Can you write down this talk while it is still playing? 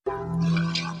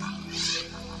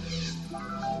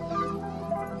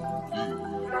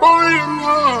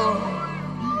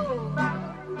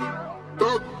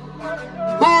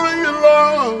Pulling your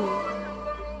love.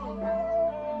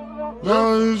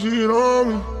 Now this shit on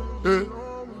me. Yeah.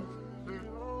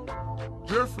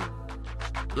 Jeffrey.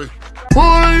 Hey.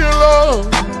 Pulling your love.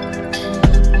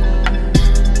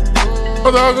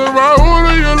 I'm talking about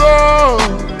pulling your love.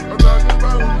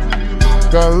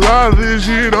 Got a lot of this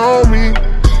shit on me.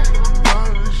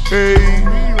 Hey.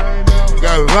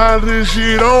 Got a lot of this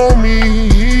shit on me.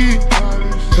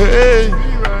 Hey.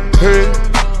 Hey.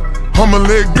 I'ma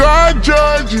let God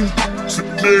judge you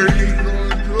today.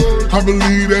 I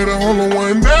believe that I'm the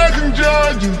one that can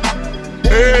judge you.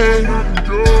 Hey,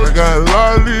 I got a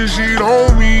lot of this shit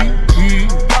on me.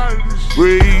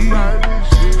 Wait, I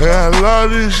got a lot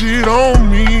of this shit on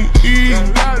me.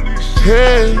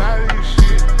 Hey,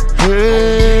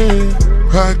 hey,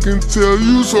 I can tell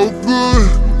you so good.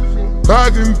 I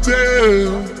can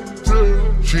tell.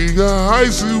 She got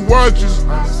icy watches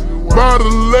by the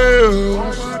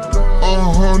left.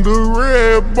 100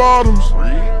 red bottoms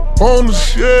on the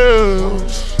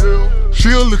shelves.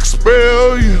 She'll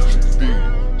expel you.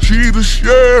 She the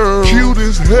sheriff. Cute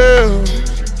as hell.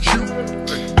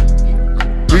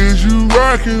 Is you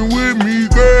rockin' with me,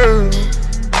 girl?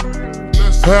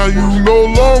 How you no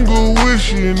longer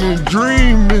wishing and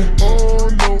dreaming?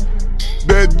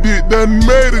 That dick done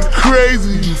made it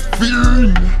crazy. You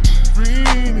feeling me?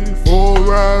 Oh,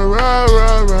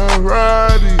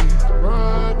 ride it.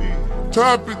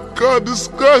 Topic of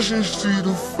discussion, she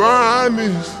the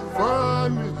finest.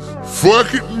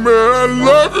 Fuck it, man, I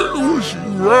love it when she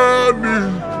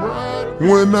riding.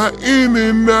 When I in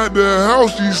and out the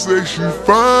house, she say she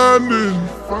finding.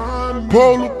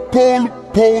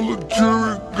 Polar,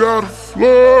 jury got a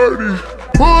flirty.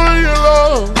 Pulling your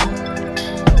love.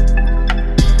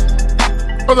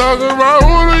 I'm talking about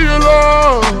pulling your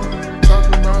love.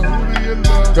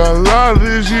 Got a lot of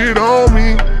this shit on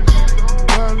me.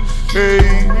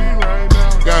 Hey,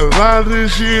 got a lot of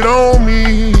this shit on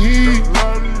me.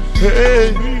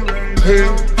 Hey, hey,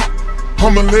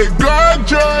 I'ma let God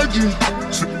judge you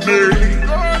today.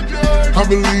 I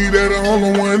believe that I'm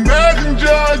the one that can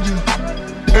judge you.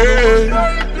 Hey,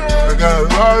 I got a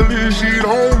lot of this shit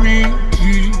on me.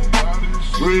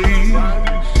 Hey,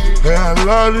 got a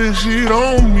lot of this shit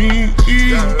on me.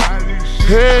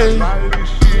 Hey,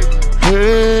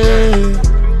 hey.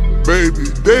 Baby,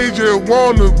 they just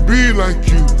wanna be like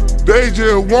you. They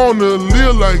just wanna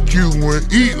live like you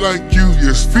and eat like you,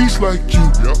 yes, feast like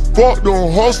you. Fuck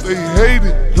them hoes, they hate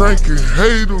it. Drinking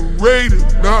hater-rated,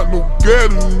 not no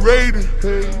Gatorade.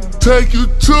 Take you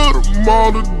to the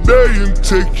mall today and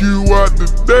take you out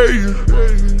today.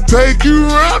 Take you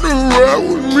out to ride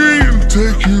with me and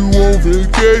take you on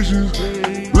vacations.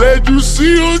 Let you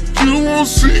see what you won't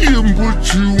see and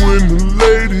put you in the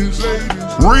ladies.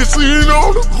 Racing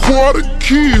on the quarter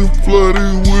key and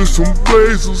flooded with some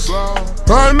blazers.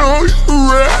 I know you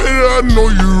ready, I know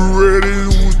you ready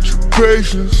with your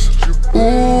patience. Ooh,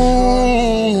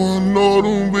 I know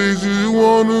them bitches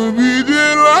wanna be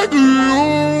just like you.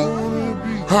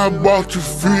 I bought you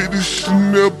 50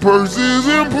 Chanel purses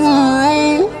in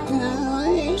Peru.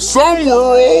 Some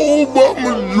were old, but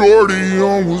majority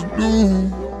on was new.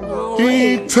 You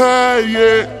ain't tired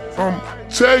yet, I'm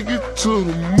take it to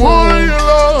the moon. Pulling your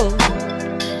love.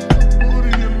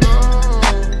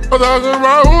 I'm talking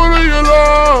about pulling your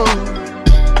love.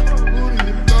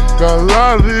 Got a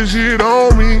lot of this shit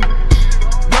on me.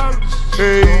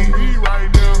 Hey,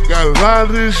 got a lot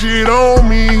of this shit on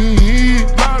me.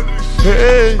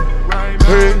 Hey,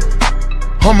 hey,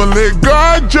 I'ma let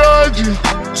God judge you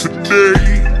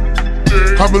today.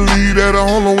 I believe that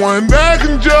I'm the one that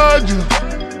can judge you.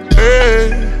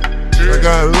 Hey, I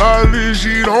got a lot of this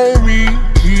shit on me.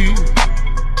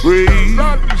 Wait,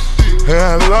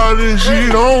 got a lot of this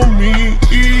shit on me.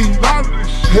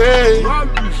 Hey,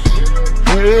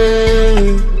 hey.